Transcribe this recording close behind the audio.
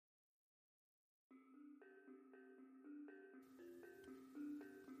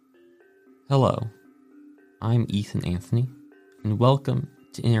Hello, I'm Ethan Anthony, and welcome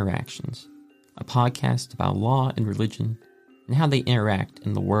to Interactions, a podcast about law and religion and how they interact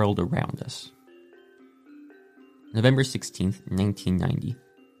in the world around us. November 16th, 1990,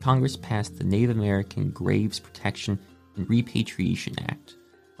 Congress passed the Native American Graves Protection and Repatriation Act,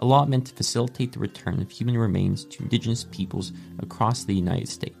 a law meant to facilitate the return of human remains to Indigenous peoples across the United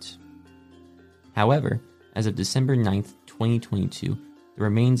States. However, as of December 9th, 2022, the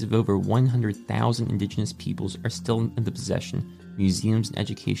remains of over 100,000 Indigenous peoples are still in the possession of museums and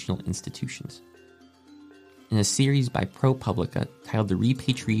educational institutions. In a series by ProPublica titled The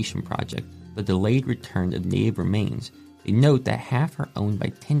Repatriation Project, The Delayed Return of Native Remains, they note that half are owned by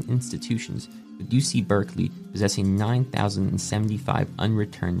 10 institutions, with UC Berkeley possessing 9,075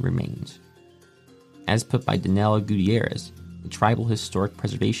 unreturned remains. As put by Danella Gutierrez, the Tribal Historic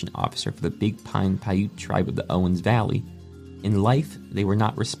Preservation Officer for the Big Pine Paiute Tribe of the Owens Valley, in life they were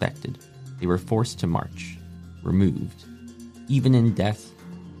not respected. They were forced to march, removed. Even in death,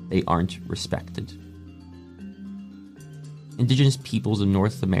 they aren't respected. Indigenous peoples of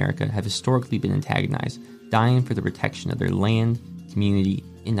North America have historically been antagonized, dying for the protection of their land, community,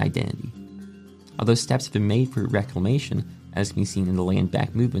 and identity. Although steps have been made for reclamation, as can be seen in the Land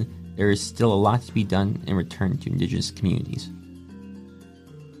Back movement, there is still a lot to be done in return to Indigenous communities.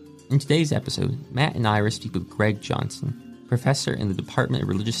 In today's episode, Matt and I will speak with Greg Johnson, professor in the Department of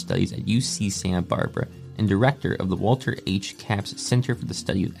Religious Studies at UC Santa Barbara and director of the Walter H. Capps Center for the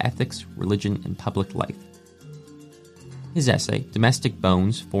Study of Ethics, Religion, and Public Life. His essay, Domestic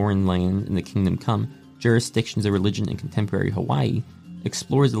Bones, Foreign Land and the Kingdom Come, Jurisdictions of Religion in Contemporary Hawaii,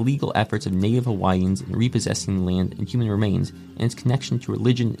 explores the legal efforts of Native Hawaiians in repossessing land and human remains and its connection to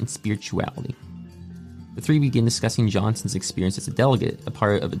religion and spirituality. The three begin discussing Johnson's experience as a delegate, a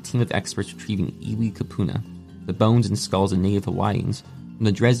part of a team of experts retrieving iwi kupuna, the bones and skulls of Native Hawaiians, from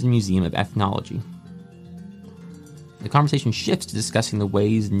the Dresden Museum of Ethnology. The conversation shifts to discussing the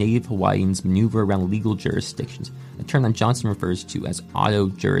ways Native Hawaiians maneuver around legal jurisdictions, a term that Johnson refers to as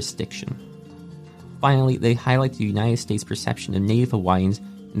auto-jurisdiction. Finally, they highlight the United States' perception of Native Hawaiians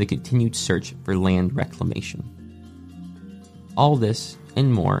and the continued search for land reclamation. All this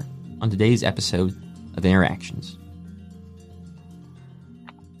and more on today's episode of Interactions.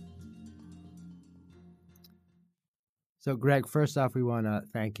 So, Greg, first off, we want to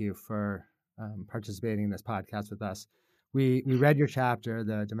thank you for participating in this podcast with us. We read your chapter,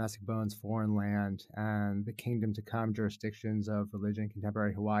 The Domestic Bones, Foreign Land, and the Kingdom to Come, Jurisdictions of Religion in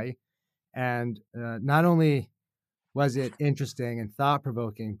Contemporary Hawaii. And not only was it interesting and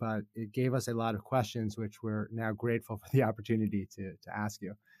thought-provoking, but it gave us a lot of questions, which we're now grateful for the opportunity to ask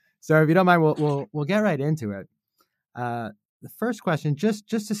you. So if you don't mind, we'll get right into it. The first question, just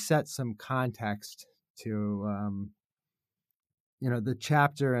to set some context to the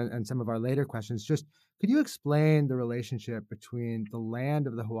chapter and some of our later questions, just could you explain the relationship between the land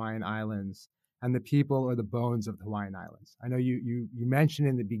of the Hawaiian Islands and the people or the bones of the Hawaiian Islands? I know you mentioned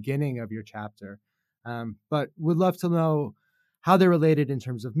in the beginning of your chapter, but would love to know how they're related in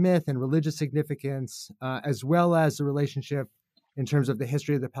terms of myth and religious significance, as well as the relationship in terms of the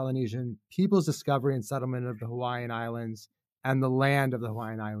history of the Polynesian people's discovery and settlement of the Hawaiian Islands and the land of the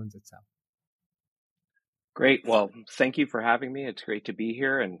Hawaiian Islands itself. Great. Well, thank you for having me. It's great to be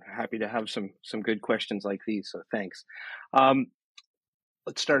here and happy to have some good questions like these. So thanks.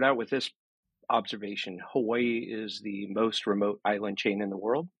 Let's start out with this observation. Hawaii is the most remote island chain in the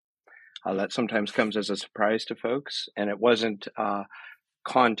world. That sometimes comes as a surprise to folks, and it wasn't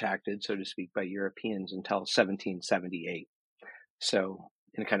contacted, so to speak, by Europeans until 1778. So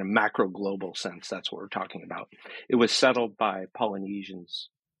in a kind of macro global sense, that's what we're talking about. It was settled by Polynesians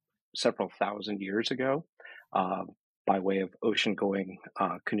several thousand years ago by way of ocean-going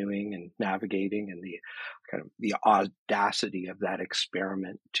canoeing and navigating, and the audacity of that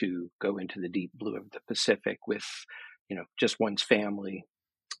experiment to go into the deep blue of the Pacific with, just one's family,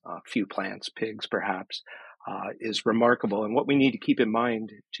 a few plants, pigs perhaps, is remarkable. And what we need to keep in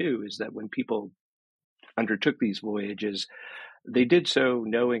mind too is that when people undertook these voyages, they did so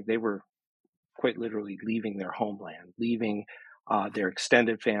knowing they were quite literally leaving their homeland, leaving their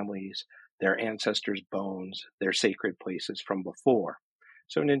extended families, their ancestors' bones, their sacred places from before.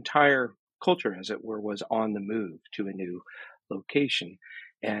 So an entire culture, as it were, was on the move to a new location.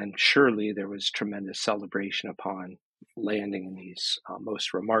 And surely there was tremendous celebration upon landing in these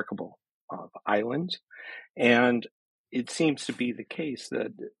most remarkable islands. And it seems to be the case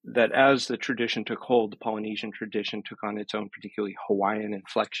that as the tradition took hold, the Polynesian tradition took on its own particularly Hawaiian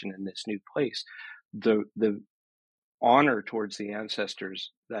inflection in this new place. The honor towards the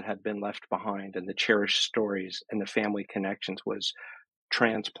ancestors that had been left behind and the cherished stories and the family connections was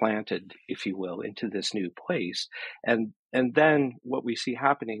transplanted, if you will, into this new place. And then what we see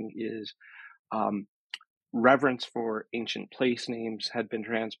happening is reverence for ancient place names had been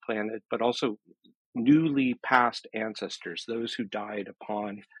transplanted, but also newly passed ancestors, those who died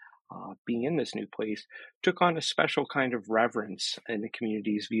upon being in this new place, took on a special kind of reverence in the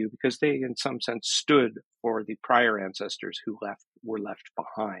community's view because they, in some sense, stood for the prior ancestors who were left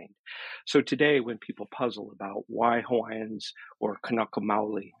behind. So today, when people puzzle about why Hawaiians, or Kanaka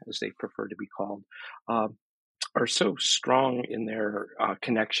Maoli, as they prefer to be called, are so strong in their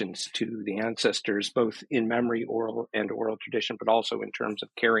connections to the ancestors, both in memory, oral tradition, but also in terms of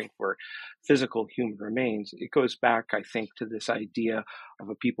caring for physical human remains. It goes back, I think, to this idea of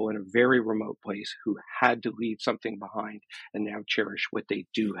a people in a very remote place who had to leave something behind and now cherish what they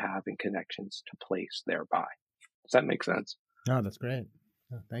do have in connections to place thereby. Does that make sense? Oh, that's great.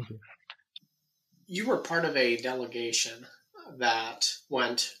 Oh, thank you. You were part of a delegation that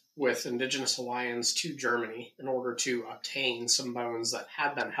went with Indigenous Hawaiians to Germany in order to obtain some bones that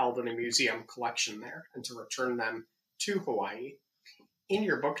had been held in a museum collection there and to return them to Hawaii. In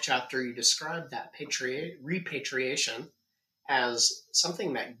your book chapter, you described that repatriation as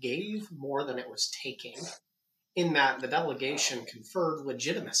something that gave more than it was taking, in that the delegation conferred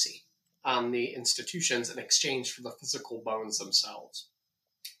legitimacy on the institutions in exchange for the physical bones themselves.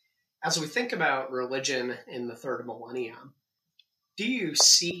 As we think about religion in the third millennium, do you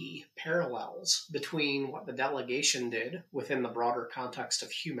see parallels between what the delegation did within the broader context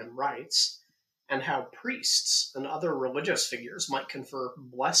of human rights and how priests and other religious figures might confer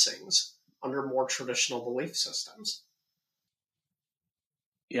blessings under more traditional belief systems?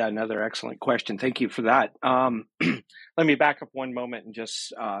 Yeah, another excellent question. Thank you for that. Let me back up one moment and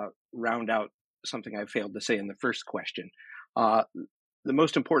just round out something I failed to say in the first question. The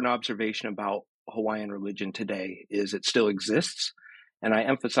most important observation about Hawaiian religion today is it still exists. And I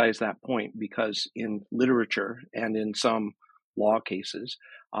emphasize that point because in literature and in some law cases,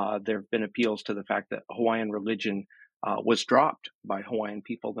 there have been appeals to the fact that Hawaiian religion was dropped by Hawaiian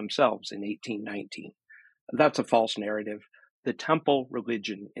people themselves in 1819. That's a false narrative. The temple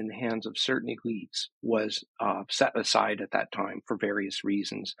religion in the hands of certain elites was set aside at that time for various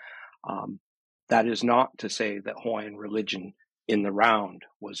reasons. That is not to say that Hawaiian religion in the round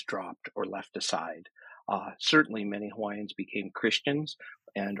was dropped or left aside. Certainly, many Hawaiians became Christians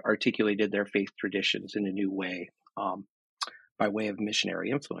and articulated their faith traditions in a new way by way of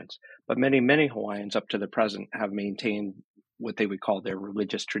missionary influence. But many Hawaiians up to the present have maintained what they would call their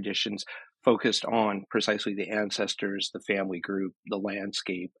religious traditions, focused on precisely the ancestors, the family group, the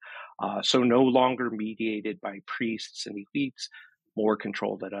landscape. So no longer mediated by priests and elites, more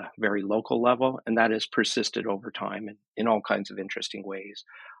controlled at a very local level. And that has persisted over time in all kinds of interesting ways.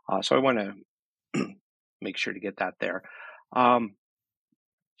 So I want to make sure to get that there.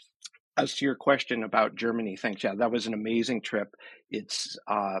 As to your question about Germany, thanks. Yeah, that was an amazing trip. It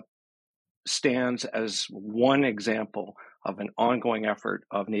stands as one example of an ongoing effort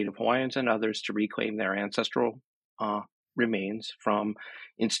of Native Hawaiians and others to reclaim their ancestral remains from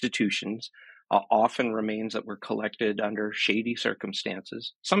institutions, often remains that were collected under shady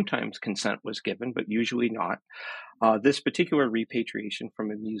circumstances. Sometimes consent was given, but usually not. This particular repatriation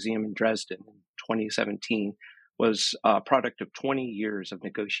from a museum in Dresden in 2017 was a product of 20 years of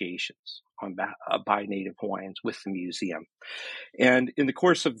negotiations by Native Hawaiians with the museum. And in the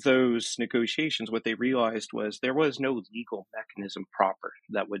course of those negotiations, what they realized was there was no legal mechanism proper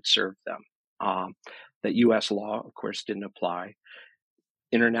that would serve them. That U.S. law, of course, didn't apply.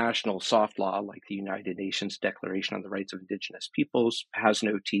 International soft law, like the United Nations Declaration on the Rights of Indigenous Peoples, has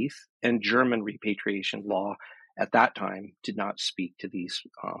no teeth. And German repatriation law at that time did not speak to these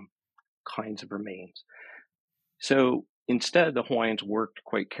kinds of remains. So instead, the Hawaiians worked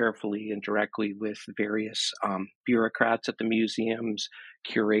quite carefully and directly with various bureaucrats at the museums,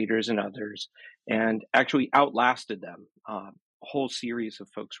 curators, and others, and actually outlasted them. A whole series of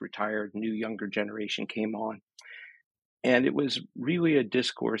folks retired, new younger generation came on. And it was really a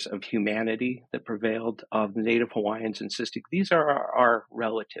discourse of humanity that prevailed, of the Native Hawaiians insisting these are our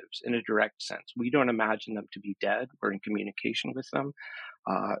relatives in a direct sense. We don't imagine them to be dead. We're in communication with them.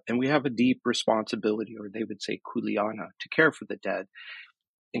 And we have a deep responsibility, or they would say kuleana, to care for the dead.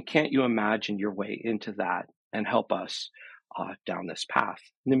 And can't you imagine your way into that and help us down this path?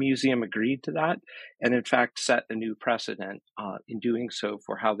 And the museum agreed to that, and in fact set a new precedent in doing so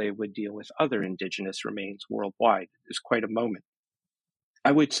for how they would deal with other indigenous remains worldwide. It's quite a moment.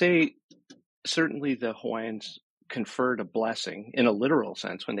 I would say certainly the Hawaiians conferred a blessing in a literal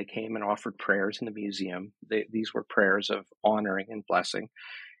sense when they came and offered prayers in the museum. These were prayers of honoring and blessing.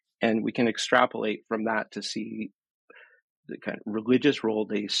 And we can extrapolate from that to see the kind of religious role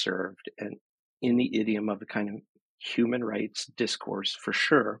they served, and in the idiom of the kind of human rights discourse for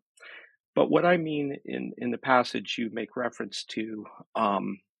sure. But what I mean in the passage you make reference to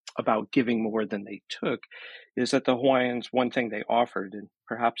about giving more than they took is that the Hawaiians, one thing they offered, and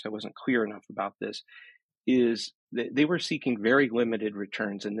perhaps I wasn't clear enough about this, is that they were seeking very limited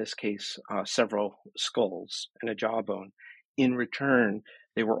returns, in this case, several skulls and a jawbone. In return,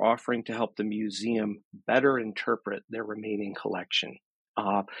 they were offering to help the museum better interpret their remaining collection,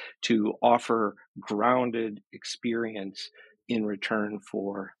 to offer grounded experience in return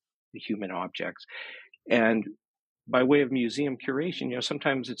for the human objects. And by way of museum curation,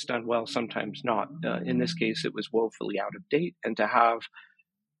 sometimes it's done well, sometimes not. In this case, it was woefully out of date. And to have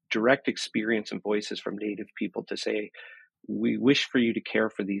direct experience and voices from Native people to say, we wish for you to care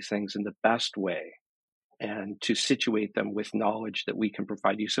for these things in the best way and to situate them with knowledge that we can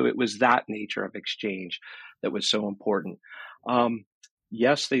provide you. So it was that nature of exchange that was so important.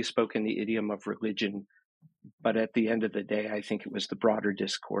 Yes, they spoke in the idiom of religion, but at the end of the day, I think it was the broader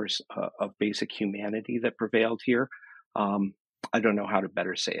discourse of basic humanity that prevailed here. I don't know how to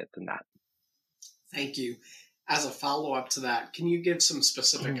better say it than that. Thank you. As a follow-up to that, can you give some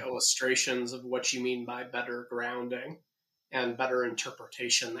specific illustrations of what you mean by better grounding and better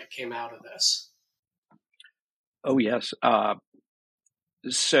interpretation that came out of this? Oh, yes.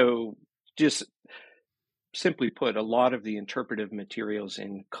 So just simply put, a lot of the interpretive materials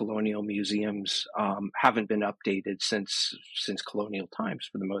in colonial museums haven't been updated since colonial times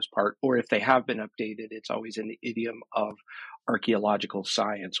for the most part, or if they have been updated, it's always in the idiom of archaeological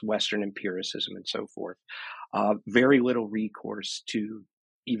science, Western empiricism, and so forth. Very little recourse to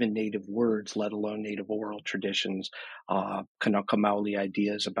even native words, let alone native oral traditions, Kanaka Maoli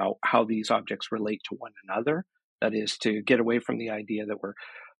ideas about how these objects relate to one another. That is, to get away from the idea that we're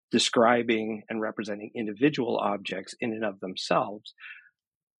describing and representing individual objects in and of themselves,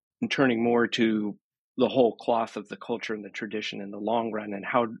 and turning more to the whole cloth of the culture and the tradition in the long run, and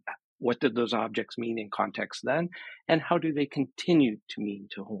what did those objects mean in context then, and how do they continue to mean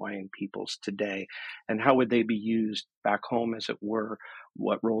to Hawaiian peoples today, and how would they be used back home, as it were?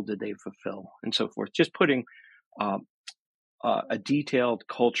 What role did they fulfill, and so forth. Just putting a detailed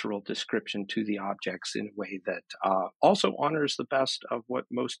cultural description to the objects in a way that also honors the best of what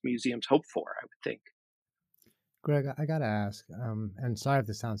most museums hope for, I would think. Greg, I gotta ask, and sorry if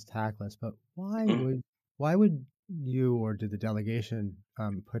this sounds tactless, but why would you, or did the delegation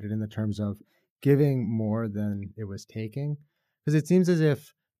put it in the terms of giving more than it was taking? Because it seems as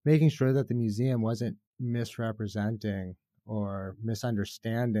if making sure that the museum wasn't misrepresenting or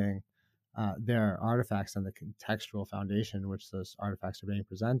misunderstanding their artifacts and the contextual foundation in which those artifacts are being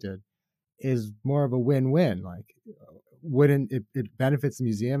presented is more of a win-win. Like, wouldn't it benefits the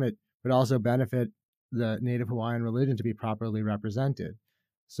museum? It would also benefit the Native Hawaiian religion to be properly represented.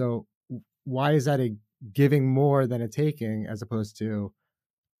 So why is that a giving more than a taking, as opposed to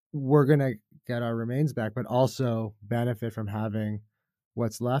we're going to get our remains back, but also benefit from having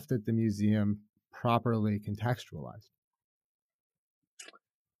what's left at the museum properly contextualized?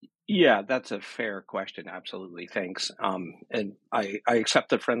 Yeah, that's a fair question. Absolutely. Thanks. And I accept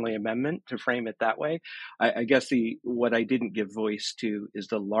the friendly amendment to frame it that way. I guess what I didn't give voice to is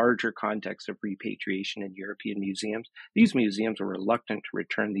the larger context of repatriation in European museums. These museums are reluctant to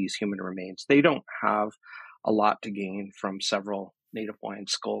return these human remains. They don't have a lot to gain from several Native Hawaiian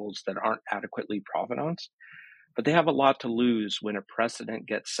skulls that aren't adequately provenanced, but they have a lot to lose when a precedent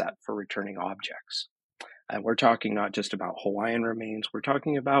gets set for returning objects. And we're talking not just about Hawaiian remains, we're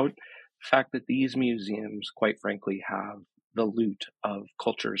talking about the fact that these museums, quite frankly, have the loot of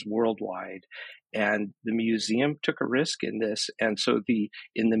cultures worldwide. And the museum took a risk in this. And so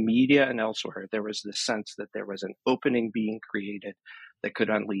in the media and elsewhere, there was this sense that there was an opening being created that could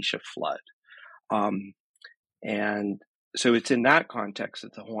unleash a flood. And so it's in that context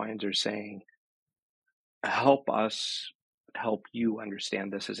that the Hawaiians are saying, help us help you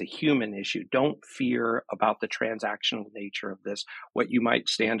understand this as a human issue. Don't fear about the transactional nature of this, what you might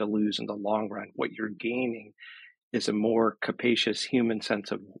stand to lose in the long run. What you're gaining is a more capacious human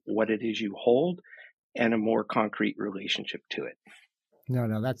sense of what it is you hold and a more concrete relationship to it. No,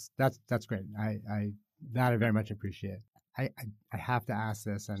 that's great. I very much appreciate. I have to ask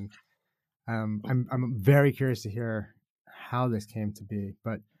this, and I'm very curious to hear how this came to be.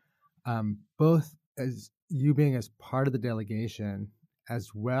 But both as you being as part of the delegation, as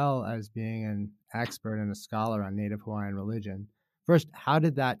well as being an expert and a scholar on Native Hawaiian religion, first, how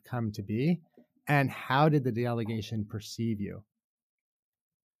did that come to be, and how did the delegation perceive you?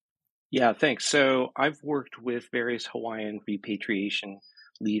 Yeah, thanks. So I've worked with various Hawaiian repatriation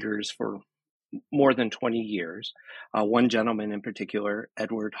leaders for more than 20 years. One gentleman in particular,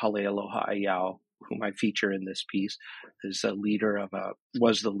 Edward Halealoha Ayau, whom I feature in this piece, was the leader of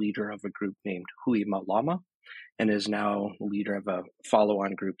a group named Hui Malama, and is now leader of a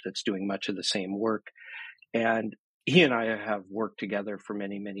follow-on group that's doing much of the same work. And he and I have worked together for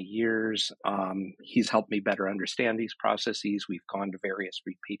many, many years. He's helped me better understand these processes. We've gone to various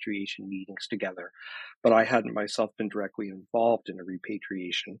repatriation meetings together, but I hadn't myself been directly involved in a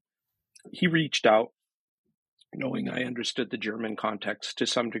repatriation. He reached out, knowing I understood the German context to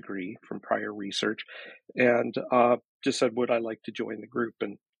some degree from prior research, and just said, would I like to join the group?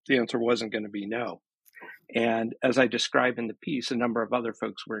 And the answer wasn't going to be no. And as I describe in the piece, a number of other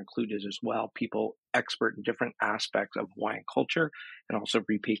folks were included as well, people expert in different aspects of Hawaiian culture and also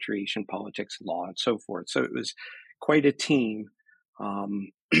repatriation, politics, law, and so forth. So it was quite a team.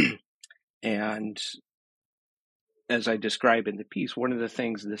 And as I describe in the piece, one of the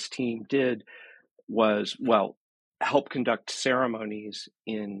things this team did was, well, help conduct ceremonies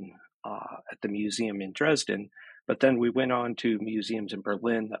at the museum in Dresden. But then we went on to museums in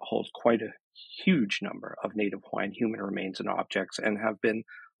Berlin that hold quite a huge number of Native Hawaiian human remains and objects and have been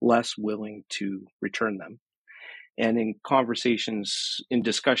less willing to return them. And in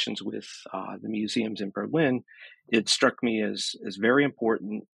discussions with the museums in Berlin, it struck me as very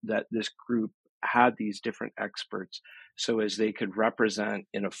important that this group had these different experts so as they could represent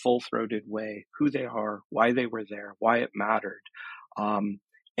in a full-throated way who they are, why they were there, why it mattered,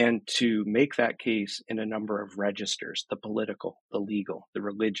 and to make that case in a number of registers: the political, the legal, the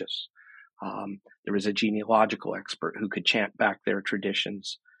religious. There was a genealogical expert who could chant back their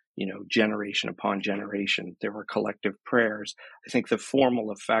traditions, generation upon generation. There were collective prayers. I think the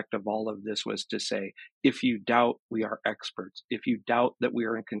formal effect of all of this was to say, if you doubt, we are experts. If you doubt that we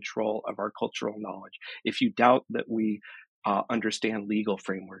are in control of our cultural knowledge, if you doubt that we understand legal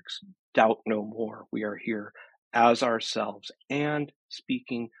frameworks, doubt no more. We are here as ourselves and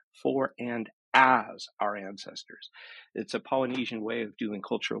speaking for and as our ancestors. It's a Polynesian way of doing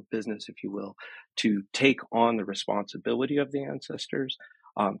cultural business, if you will, to take on the responsibility of the ancestors,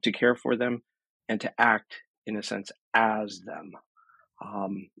 to care for them, and to act, in a sense, as them.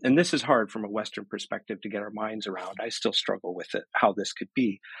 And this is hard from a Western perspective to get our minds around. I still struggle with it, how this could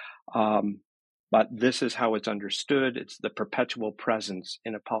be. But this is how it's understood. It's the perpetual presence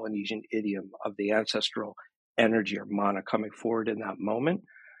in a Polynesian idiom of the ancestral energy or mana coming forward in that moment.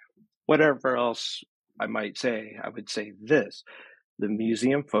 Whatever else I might say, I would say this: the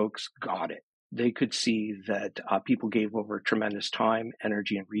museum folks got it. They could see that people gave over tremendous time,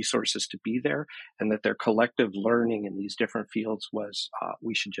 energy, and resources to be there, and that their collective learning in these different fields was,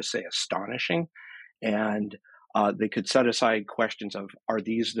 we should just say, astonishing. And they could set aside questions of, are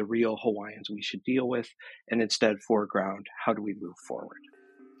these the real Hawaiians we should deal with? And instead foreground, how do we move forward?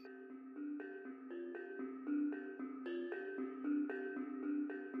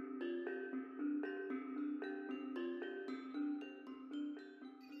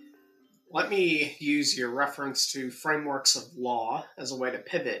 Let me use your reference to frameworks of law as a way to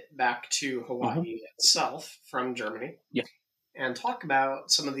pivot back to Hawaii itself from Germany. Yeah. And talk about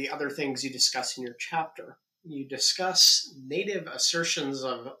some of the other things you discuss in your chapter. You discuss native assertions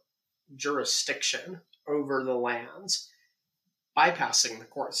of jurisdiction over the lands, bypassing the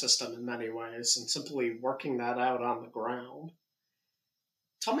court system in many ways and simply working that out on the ground.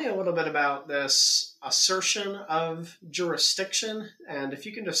 Tell me a little bit about this assertion of jurisdiction, and if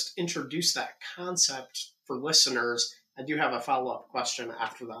you can just introduce that concept for listeners. I do have a follow-up question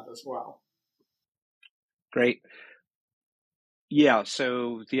after that as well. Great. Yeah,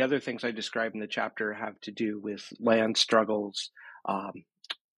 so the other things I describe in the chapter have to do with land struggles,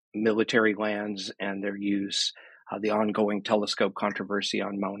 military lands and their use, the ongoing telescope controversy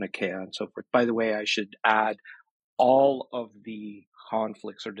on Mauna Kea and so forth. By the way, I should add, all of the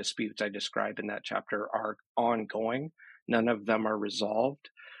conflicts or disputes I describe in that chapter are ongoing. None of them are resolved.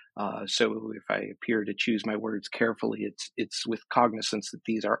 So if I appear to choose my words carefully, it's with cognizance that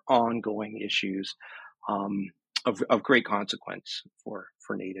these are ongoing issues of great consequence for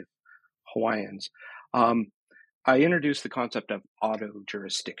Native Hawaiians. I introduced the concept of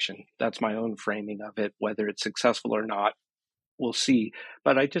auto-jurisdiction. That's my own framing of it. Whether it's successful or not, we'll see.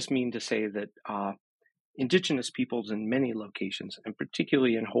 But I just mean to say that Indigenous peoples in many locations, and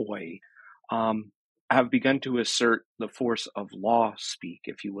particularly in Hawaii, have begun to assert the force of law speak,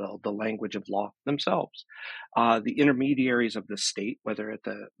 if you will, the language of law themselves. The intermediaries of the state, whether at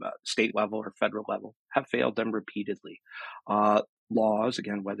the state level or federal level, have failed them repeatedly. Laws,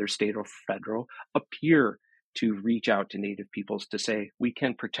 again, whether state or federal, appear to reach out to Native peoples to say, we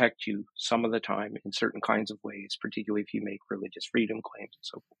can protect you some of the time in certain kinds of ways, particularly if you make religious freedom claims and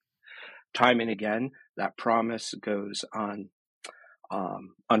so forth. time and again, that promise goes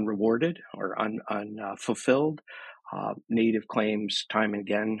unrewarded or unfulfilled. Native claims, time and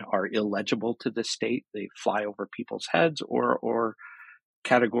again, are illegible to the state. They fly over people's heads or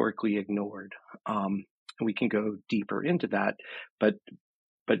categorically ignored. We can go deeper into that, but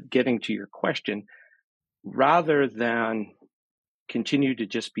getting to your question, rather than continue to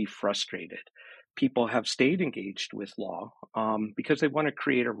just be frustrated, people have stayed engaged with law because they want to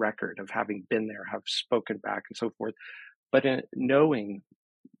create a record of having been there, have spoken back, and so forth. But knowing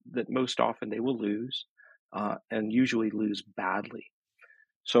that most often they will lose, and usually lose badly.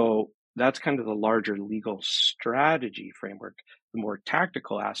 So that's kind of the larger legal strategy framework. The more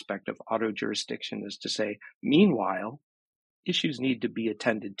tactical aspect of auto jurisdiction is to say, meanwhile, issues need to be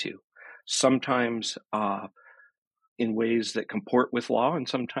attended to, sometimes in ways that comport with law and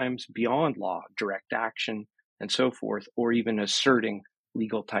sometimes beyond law, direct action and so forth, or even asserting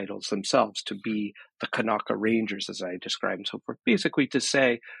legal titles themselves to be the Kanaka Rangers, as I described, and so forth. Basically to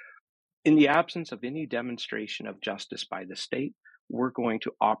say, in the absence of any demonstration of justice by the state, we're going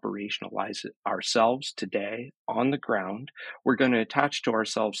to operationalize it ourselves today on the ground. We're going to attach to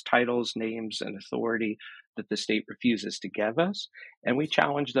ourselves titles, names, and authority that the state refuses to give us, and we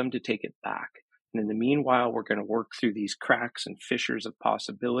challenge them to take it back. And in the meanwhile, we're going to work through these cracks and fissures of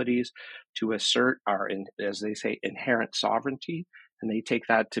possibilities to assert our, as they say, inherent sovereignty. And they take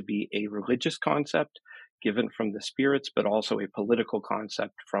that to be a religious concept given from the spirits, but also a political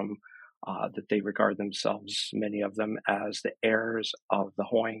concept from that they regard themselves, many of them, as the heirs of the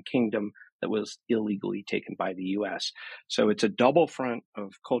Hawaiian kingdom that was illegally taken by the U.S. So it's a double front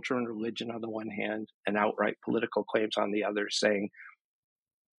of culture and religion on the one hand, and outright political claims on the other, saying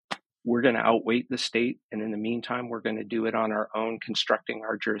we're going to outweight the state, and in the meantime, we're going to do it on our own, constructing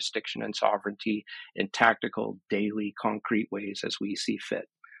our jurisdiction and sovereignty in tactical, daily, concrete ways as we see fit.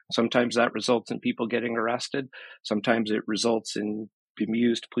 Sometimes that results in people getting arrested. Sometimes it results in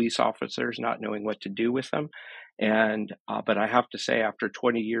bemused police officers not knowing what to do with them. And but I have to say, after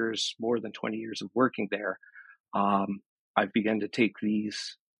 20 years, more than 20 years of working there, I've begun to take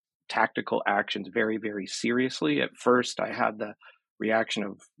these tactical actions very, very seriously. At first, I had the reaction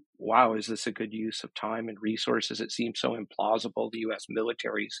of, wow, is this a good use of time and resources? It seems so implausible. The U.S.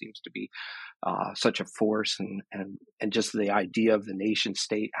 military seems to be such a force, and just the idea of the nation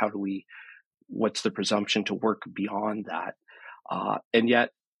state. What's the presumption to work beyond that? And yet,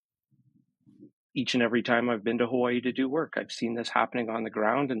 each and every time I've been to Hawaii to do work, I've seen this happening on the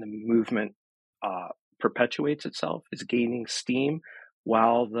ground, and the movement perpetuates itself, is gaining steam,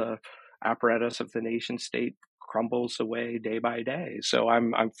 while the apparatus of the nation state crumbles away day by day. So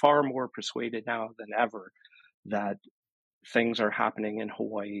I'm far more persuaded now than ever that things are happening in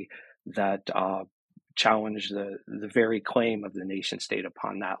Hawaii that challenge the very claim of the nation state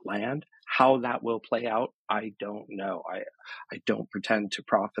upon that land. How that will play out, I don't know. I don't pretend to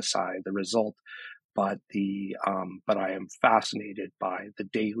prophesy the result, but I am fascinated by the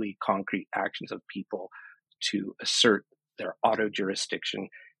daily concrete actions of people to assert their auto jurisdiction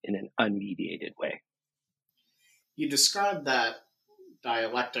in an unmediated way. You described that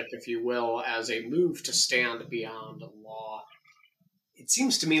dialectic, if you will, as a move to stand beyond law. It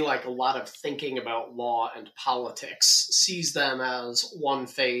seems to me like a lot of thinking about law and politics sees them as one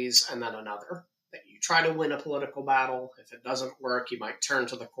phase and then another. That you try to win a political battle. If it doesn't work, you might turn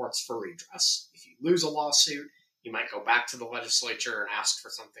to the courts for redress. If you lose a lawsuit, you might go back to the legislature and ask for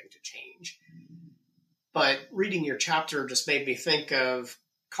something to change. But reading your chapter just made me think of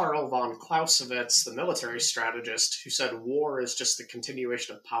Karl von Clausewitz, the military strategist, who said war is just the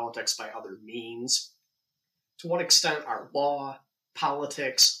continuation of politics by other means. To what extent are law,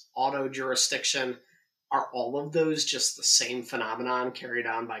 politics, auto jurisdiction, are all of those just the same phenomenon carried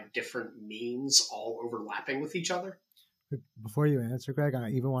on by different means, all overlapping with each other? Before you answer, Greg,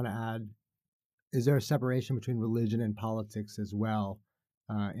 I even want to add, is there a separation between religion and politics as well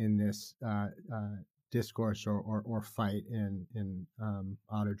in this discourse or fight in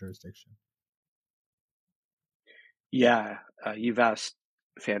auto jurisdiction? Yeah, you've asked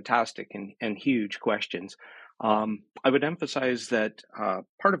fantastic and huge questions. I would emphasize that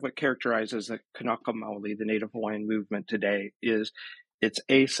part of what characterizes the Kanaka Maoli, the Native Hawaiian movement today, is it's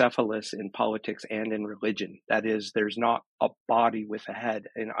acephalous in politics and in religion. That is, there's not a body with a head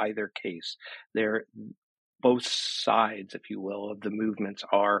in either case. Both sides, if you will, of the movements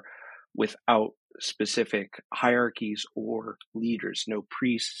are without specific hierarchies or leaders, no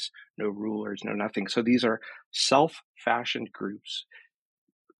priests, no rulers, no nothing. So these are self-fashioned groups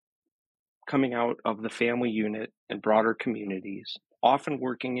coming out of the family unit and broader communities, often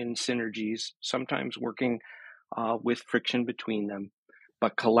working in synergies, sometimes working with friction between them,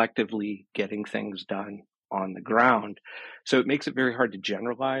 but collectively getting things done on the ground. So it makes it very hard to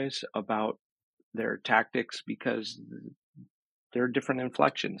generalize about their tactics because there are different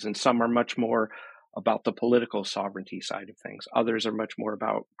inflections, and some are much more about the political sovereignty side of things. Others are much more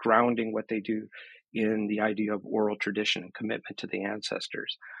about grounding what they do in the idea of oral tradition and commitment to the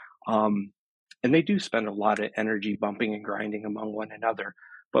ancestors. And they do spend a lot of energy bumping and grinding among one another.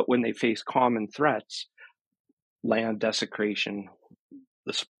 But when they face common threats, land desecration,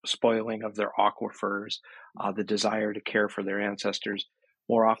 the spoiling of their aquifers, the desire to care for their ancestors,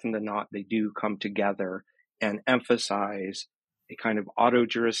 more often than not, they do come together and emphasize a kind of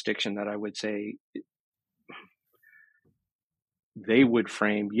auto-jurisdiction that I would say they would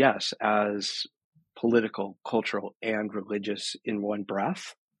frame, yes, as political, cultural, and religious in one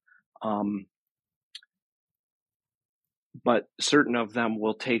breath. But certain of them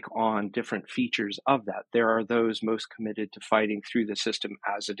will take on different features of that. There are those most committed to fighting through the system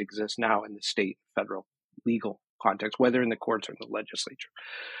as it exists now in the state, federal, legal context, whether in the courts or in the legislature.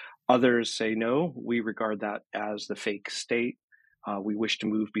 Others say, no, we regard that as the fake state. We wish to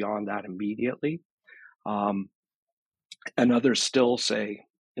move beyond that immediately. And others still say,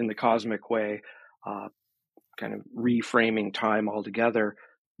 in the cosmic way, kind of reframing time altogether,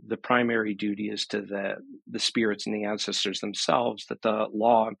 the primary duty is to the spirits and the ancestors themselves, that the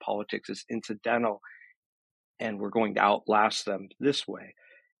law and politics is incidental, and we're going to outlast them this way.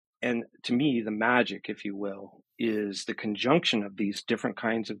 And to me, the magic, if you will, is the conjunction of these different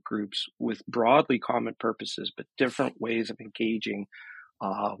kinds of groups with broadly common purposes, but different ways of engaging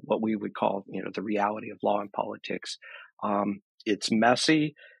what we would call, the reality of law and politics. It's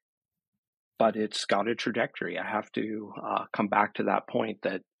messy, but it's got a trajectory. I have to come back to that point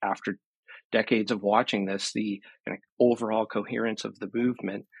that after decades of watching this, the overall coherence of the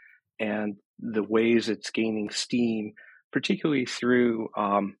movement and the ways it's gaining steam, particularly through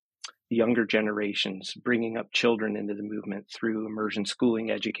younger generations, bringing up children into the movement through immersion schooling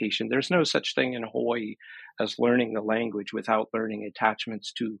education. There's no such thing in Hawaii as learning the language without learning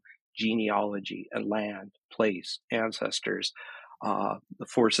attachments to genealogy and land, place, ancestors, the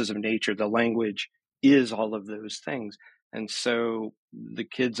forces of nature. The language is all of those things. And so the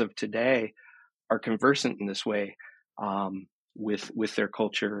kids of today are conversant in this way with their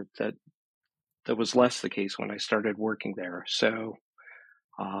culture that was less the case when I started working there. So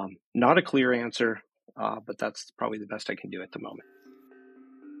not a clear answer, but that's probably the best I can do at the moment.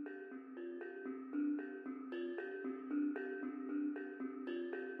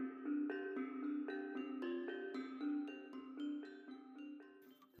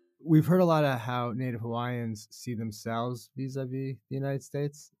 We've heard a lot of how Native Hawaiians see themselves vis-a-vis the United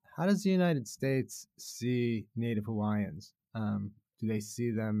States. How does the United States see Native Hawaiians? Do they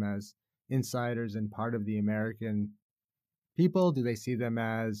see them as insiders and part of the American people? Do they see them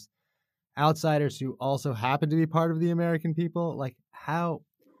as outsiders who also happen to be part of the American people? Like, how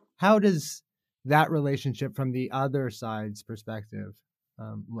does that relationship from the other side's perspective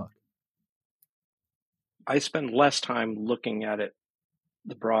look? I spend less time looking at it,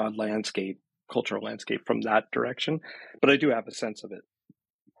 the broad landscape, cultural landscape from that direction, but I do have a sense of it.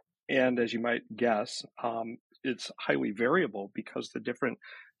 And as you might guess, it's highly variable because the different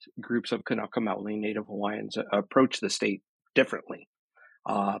groups of Kanaka Maoli, Native Hawaiians, approach the state differently.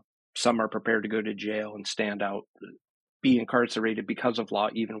 Some are prepared to go to jail and stand out, be incarcerated because of law,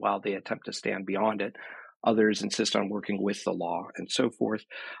 even while they attempt to stand beyond it. Others insist on working with the law and so forth.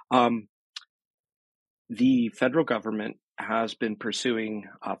 The federal government has been pursuing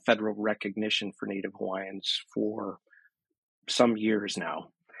federal recognition for Native Hawaiians for some years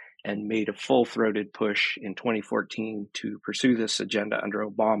now, and made a full-throated push in 2014 to pursue this agenda under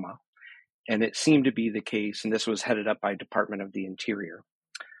Obama. And it seemed to be the case, and this was headed up by Department of the Interior,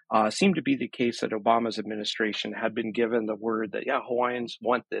 seemed to be the case that Obama's administration had been given the word that, Hawaiians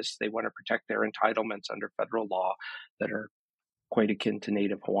want this. They want to protect their entitlements under federal law that are quite akin to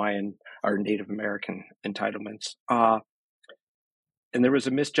Native Hawaiian or Native American entitlements. And there was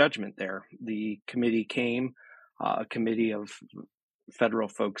a misjudgment there. The committee came, a committee of federal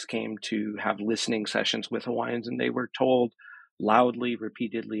folks came to have listening sessions with Hawaiians, and they were told loudly,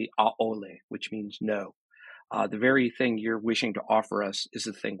 repeatedly, a'ole, which means no. The very thing you're wishing to offer us is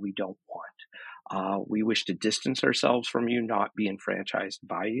the thing we don't want. We wish to distance ourselves from you, not be enfranchised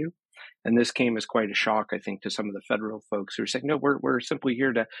by you. And this came as quite a shock, I think, to some of the federal folks who are saying, no, we're simply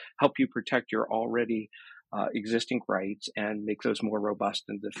here to help you protect your already existing rights and make those more robust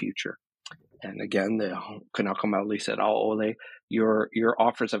in the future. And again, the Kanaka Maoli said, a'ole, your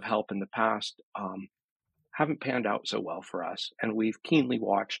offers of help in the past haven't panned out so well for us. And we've keenly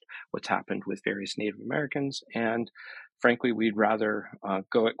watched what's happened with various Native Americans and frankly, we'd rather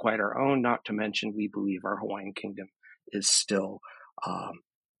go it quite our own, not to mention we believe our Hawaiian kingdom is still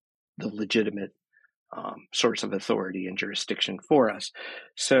the legitimate source of authority and jurisdiction for us.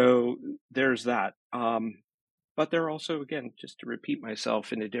 So there's that. But there are also, again, just to repeat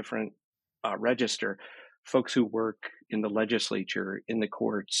myself in a different register, folks who work in the legislature, in the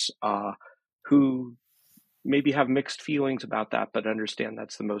courts, who maybe have mixed feelings about that, but understand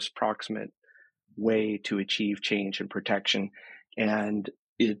that's the most proximate way to achieve change and protection. And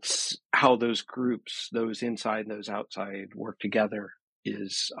it's how those groups, those inside and those outside, work together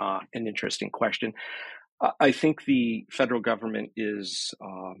is an interesting question. I think the federal government is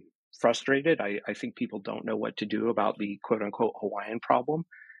frustrated. I think people don't know what to do about the quote unquote Hawaiian problem.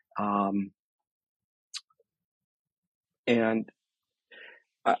 And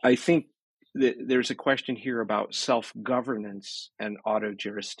I think that there's a question here about self-governance and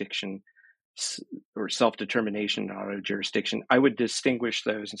auto-jurisdiction, or self-determination and auto-jurisdiction. I would distinguish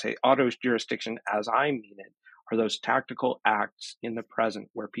those and say auto-jurisdiction, as I mean it, are those tactical acts in the present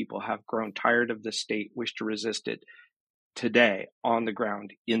where people have grown tired of the state, wish to resist it today on the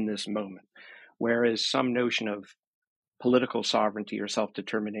ground in this moment. Whereas some notion of political sovereignty or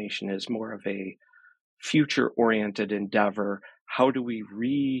self-determination is more of a future-oriented endeavor. How do we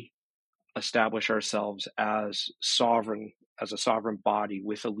re-establish ourselves as a sovereign body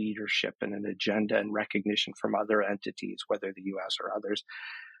with a leadership and an agenda and recognition from other entities, whether the US or others?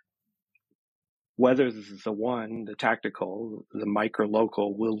 Whether the tactical, the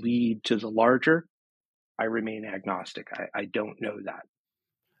micro-local, will lead to the larger, I remain agnostic. I don't know that.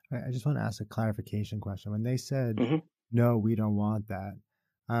 I just want to ask a clarification question. When they said, no, we don't want that,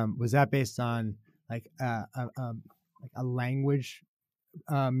 was that based on like a language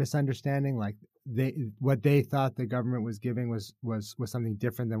misunderstanding? Like what they thought the government was giving was something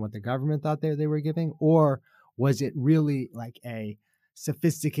different than what the government thought they were giving? Or was it really like a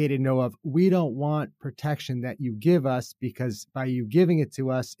sophisticated no of, we don't want protection that you give us, because by you giving it to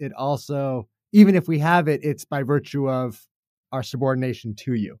us, it also, even if we have it, it's by virtue of our subordination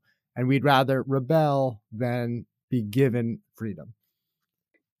to you, and we'd rather rebel than be given freedom?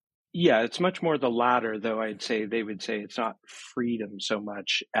 Yeah, it's much more the latter, though. They would say it's not freedom so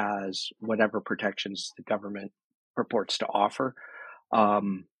much as whatever protections the government purports to offer. Are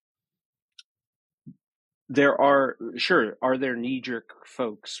there knee-jerk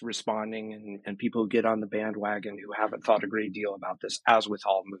folks responding and people who get on the bandwagon who haven't thought a great deal about this? As with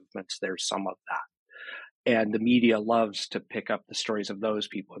all movements, there's some of that. And the media loves to pick up the stories of those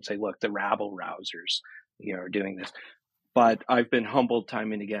people and say, look, the rabble rousers, are doing this. But I've been humbled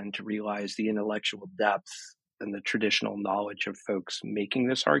time and again to realize the intellectual depth and the traditional knowledge of folks making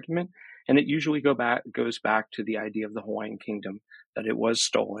this argument. And it usually goes back to the idea of the Hawaiian kingdom, that it was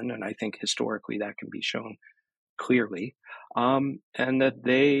stolen. And I think historically that can be shown clearly. And that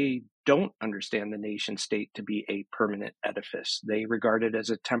they don't understand the nation state to be a permanent edifice. They regard it as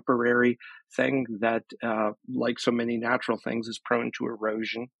a temporary thing that, like so many natural things, is prone to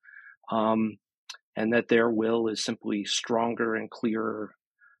erosion. And that their will is simply stronger and clearer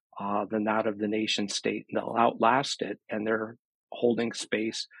than that of the nation state. And they'll outlast it, and they're holding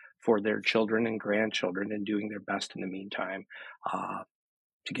space for their children and grandchildren and doing their best in the meantime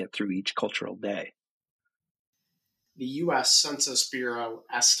to get through each cultural day. The U.S. Census Bureau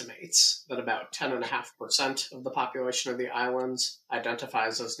estimates that about 10.5% of the population of the islands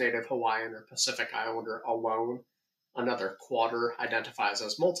identifies as Native Hawaiian or Pacific Islander alone. Another quarter identifies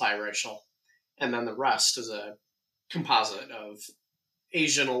as multiracial. And then the rest is a composite of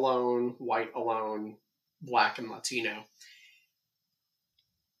Asian alone, white alone, Black and Latino.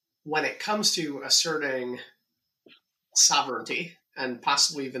 When it comes to asserting sovereignty and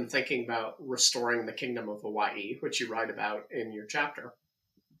possibly even thinking about restoring the Kingdom of Hawaii, which you write about in your chapter,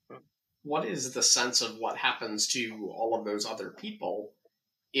 what is the sense of what happens to all of those other people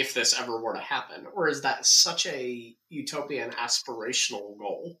if this ever were to happen? Or is that such a utopian aspirational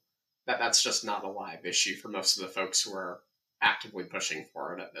goal that that's just not a live issue for most of the folks who are actively pushing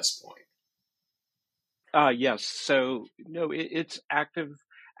for it at this point? Yes. So, no, it's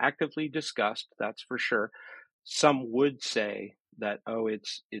actively discussed, that's for sure. Some would say that,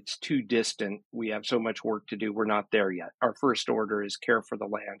 it's too distant. We have so much work to do. We're not there yet. Our first order is care for the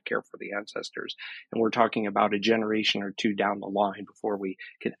land, care for the ancestors. And we're talking about a generation or two down the line before we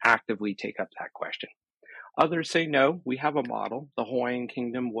can actively take up that question. Others say, no, we have a model. The Hawaiian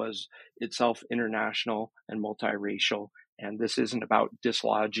kingdom was itself international and multiracial, and this isn't about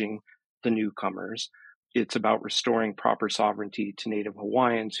dislodging the newcomers. It's about restoring proper sovereignty to Native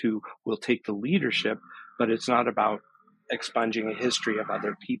Hawaiians who will take the leadership, but it's not about expunging a history of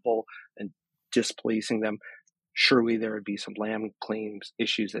other people and displacing them. surely there would be some land claims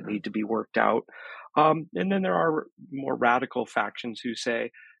issues that need to be worked out. And then there are more radical factions who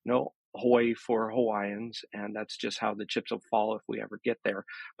say, no, Hawaii for Hawaiians, and that's just how the chips will fall if we ever get there.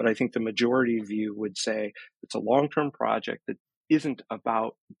 But I think the majority view would say it's a long-term project that isn't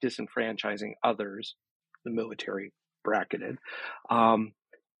about disenfranchising others, the military bracketed.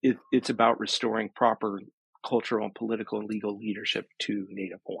 It's about restoring proper cultural and political and legal leadership to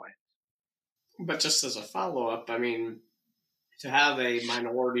Native Hawaiians. But just as a follow-up, I mean, to have a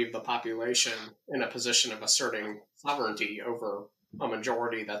minority of the population in a position of asserting sovereignty over a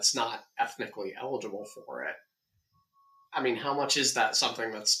majority that's not ethnically eligible for it, I mean, how much is that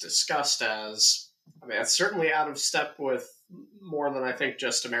something that's discussed as, I mean, it's certainly out of step with more than I think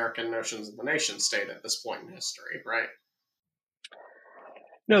just American notions of the nation state at this point in history, right?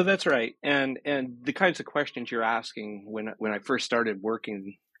 No, that's right. And the kinds of questions you're asking when I first started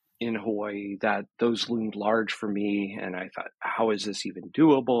working in Hawaii, that those loomed large for me. And I thought, how is this even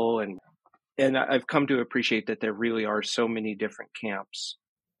doable? And I've come to appreciate that there really are so many different camps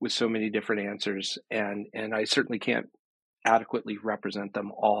with so many different answers. And I certainly can't adequately represent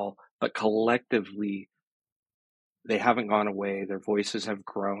them all, but collectively, they haven't gone away. Their voices have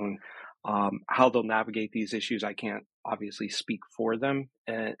grown. How they'll navigate these issues, I can't obviously speak for them,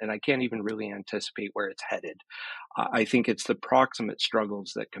 and I can't even really anticipate where it's headed. I think it's the proximate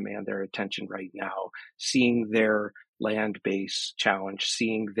struggles that command their attention right now, seeing their land base challenged,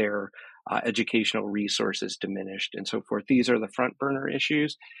 seeing their educational resources diminished, and so forth. These are the front burner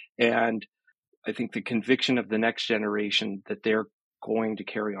issues, and I think the conviction of the next generation that they're going to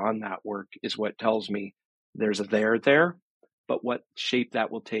carry on that work is what tells me there's a there, but what shape that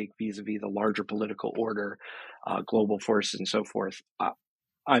will take vis-a-vis the larger political order, global forces, and so forth,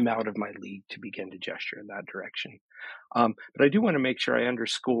 I'm out of my league to begin to gesture in that direction. But I do want to make sure I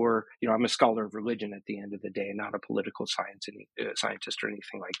underscore, I'm a scholar of religion at the end of the day, not a political scientist or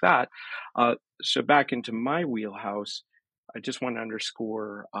anything like that. So back into my wheelhouse, I just want to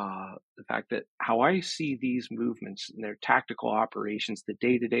underscore the fact that how I see these movements and their tactical operations, the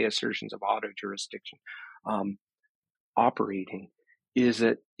day-to-day assertions of auto-jurisdiction operating, is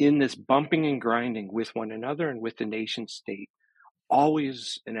that in this bumping and grinding with one another and with the nation state,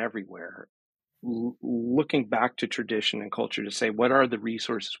 always and everywhere, looking back to tradition and culture to say, what are the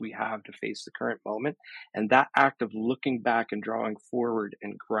resources we have to face the current moment? And that act of looking back and drawing forward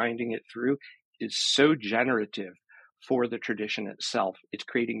and grinding it through is so generative for the tradition itself. It's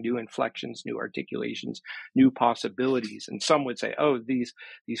creating new inflections, new articulations, new possibilities. And some would say, oh, these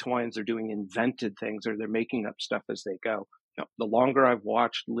Hawaiians are doing invented things, or they're making up stuff as they go. No, the longer I've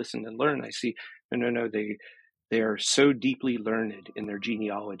watched, listened, and learned, I see, no, they are so deeply learned in their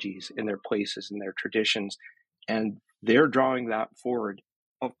genealogies, in their places, in their traditions, and they're drawing that forward.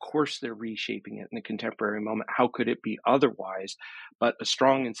 Of course, they're reshaping it in the contemporary moment. How could it be otherwise? But a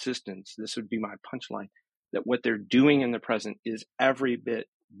strong insistence, this would be my punchline, that what they're doing in the present is every bit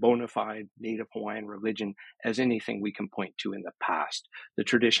bona fide Native Hawaiian religion as anything we can point to in the past. The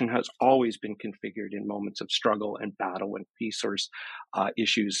tradition has always been configured in moments of struggle and battle and resource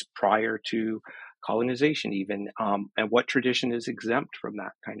issues prior to colonization even, and what tradition is exempt from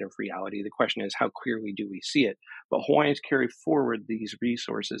that kind of reality. The question is, how clearly do we see it? But Hawaiians carry forward these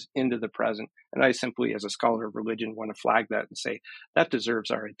resources into the present, and I simply, as a scholar of religion, want to flag that and say, that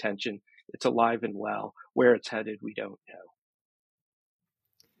deserves our attention. It's alive and well. Where it's headed, we don't know.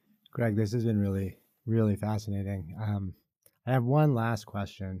 Greg, this has been really, really fascinating. I have one last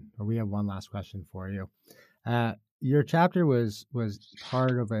question, or we have one last question for you. Your chapter was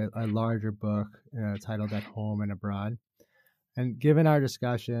part of a larger book titled At Home and Abroad. And given our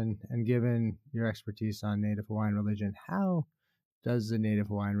discussion and given your expertise on Native Hawaiian religion, how does the Native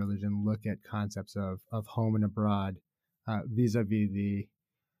Hawaiian religion look at concepts of home and abroad vis-a-vis the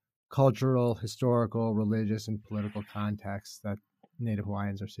cultural, historical, religious, and political contexts that Native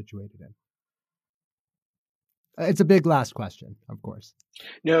Hawaiians are situated in? It's a big last question, of course.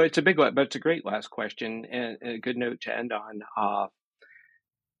 No, it's a big one, but it's a great last question and a good note to end on.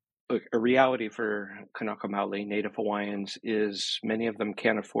 Look, a reality for Kanaka Maoli Native Hawaiians is many of them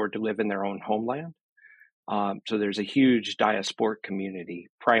can't afford to live in their own homeland. So there's a huge diasporic community,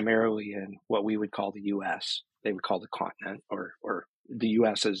 primarily in what we would call the U.S. They would call the continent, or the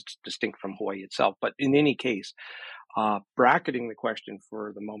U.S. as distinct from Hawaii itself. But in any case, bracketing the question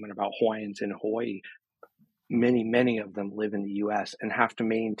for the moment about Hawaiians in Hawaii, many of them live in the U.S. and have to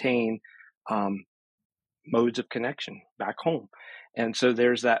maintain modes of connection back home. And so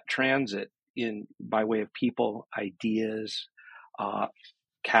there's that transit in by way of people, ideas,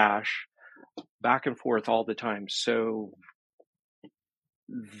 cash, back and forth all the time. So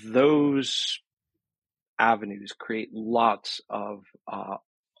those avenues create lots of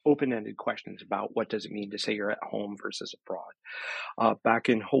open-ended questions about what does it mean to say you're at home versus abroad. Back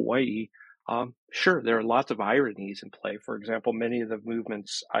in Hawaii, sure, there are lots of ironies in play. For example, many of the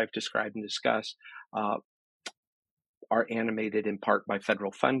movements I've described and discussed are animated in part by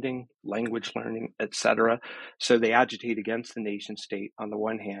federal funding, language learning, etc. So they agitate against the nation state on the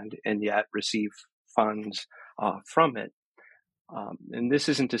one hand, and yet receive funds from it. And this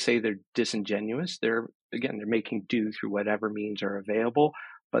isn't to say they're disingenuous. They're making do through whatever means are available.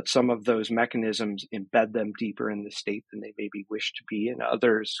 But some of those mechanisms embed them deeper in the state than they maybe wish to be, and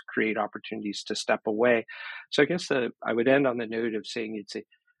others create opportunities to step away. So I guess I would end on the note of saying it's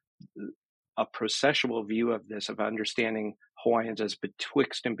a processual view of this, of understanding Hawaiians as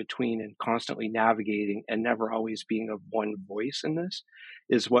betwixt and between and constantly navigating and never always being of one voice in this,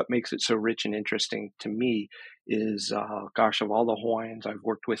 is what makes it so rich and interesting to me. Is of all the Hawaiians I've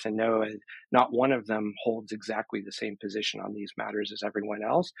worked with and know, not one of them holds exactly the same position on these matters as everyone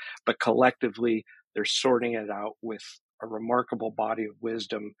else, but collectively they're sorting it out with a remarkable body of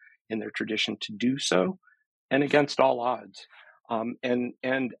wisdom in their tradition to do so, and against all odds. And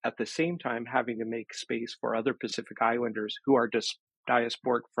at the same time, having to make space for other Pacific Islanders who are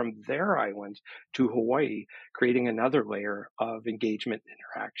diasporic from their islands to Hawaii, creating another layer of engagement and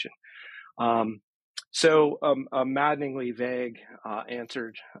interaction. So a maddeningly vague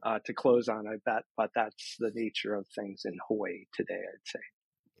answer to close on, I bet, but that's the nature of things in Hawaii today, I'd say.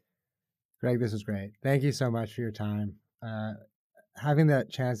 Greg, this was great. Thank you so much for your time. Having that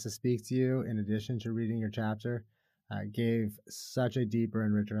chance to speak to you, in addition to reading your chapter, gave such a deeper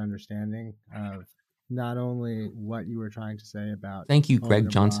and richer understanding of not only what you were trying to say about. Thank you, Greg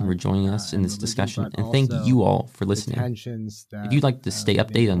Johnson, for joining us in this discussion, and thank you all for listening. If you'd like to stay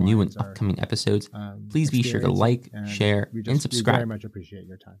updated on new and upcoming episodes, please be sure to like, share, and subscribe. We very much appreciate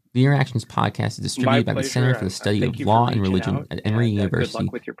your time. The Interactions podcast is distributed by the Center for the Study of Law and Religion at Emory University,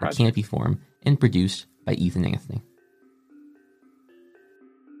 the Canopy Forum, and produced by Ethan Anthony.